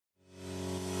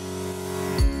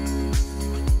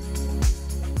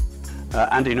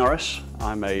Andy Norris.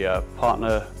 I'm a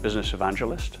partner business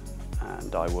evangelist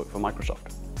and I work for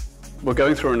Microsoft. We're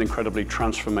going through an incredibly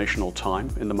transformational time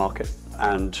in the market,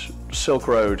 and Silk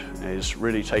Road is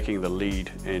really taking the lead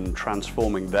in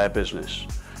transforming their business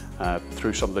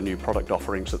through some of the new product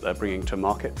offerings that they're bringing to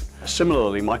market.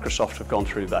 Similarly, Microsoft have gone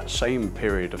through that same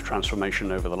period of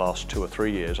transformation over the last 2 or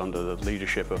 3 years under the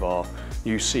leadership of our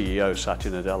new CEO,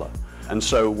 Satya Nadella. And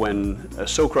so when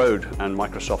Silk Road and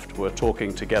Microsoft were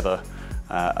talking together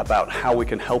about how we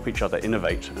can help each other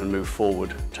innovate and move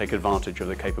forward, take advantage of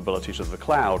the capabilities of the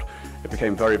cloud, it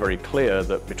became very, very clear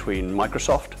that between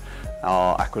Microsoft,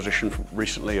 our acquisition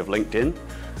recently of LinkedIn,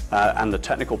 and the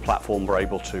technical platform we're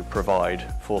able to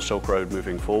provide for Silk Road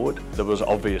moving forward, there was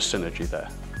obvious synergy there.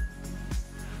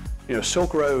 You know,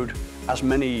 Silk Road, as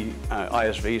many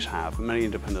ISVs have, many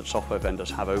independent software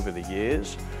vendors have over the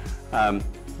years,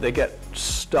 they get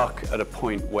stuck at a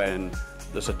point when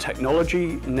there's a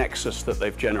technology nexus that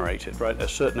they've generated, right? A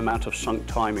certain amount of sunk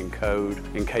time in code,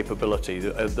 in capability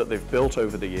that they've built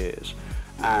over the years.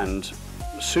 And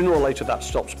sooner or later that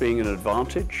stops being an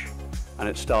advantage and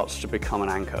it starts to become an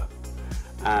anchor.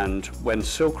 And when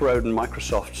Silk Road and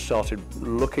Microsoft started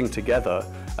looking together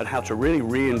at how to really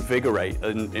reinvigorate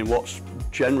in what's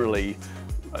generally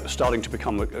starting to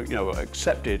become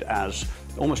accepted as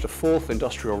almost a fourth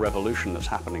industrial revolution that's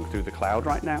happening through the cloud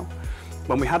right now,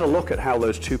 when we had a look at how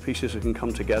those two pieces can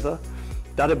come together,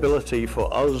 that ability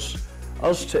for us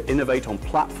to innovate on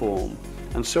platform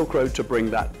and Silk Road to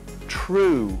bring that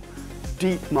true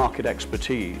deep market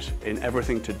expertise in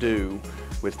everything to do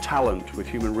with talent, with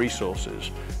human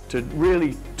resources, to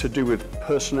do with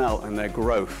personnel and their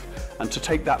growth, and to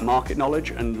take that market knowledge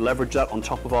and leverage that on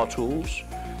top of our tools.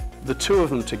 The two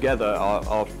of them together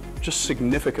are just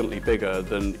significantly bigger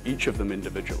than each of them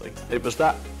individually. It was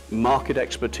that market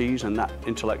expertise and that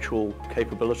intellectual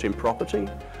capability and property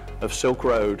of Silk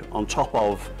Road on top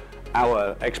of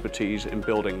our expertise in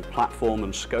building platform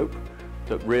and scope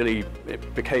that really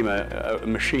it became a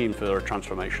machine for a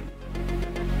transformation.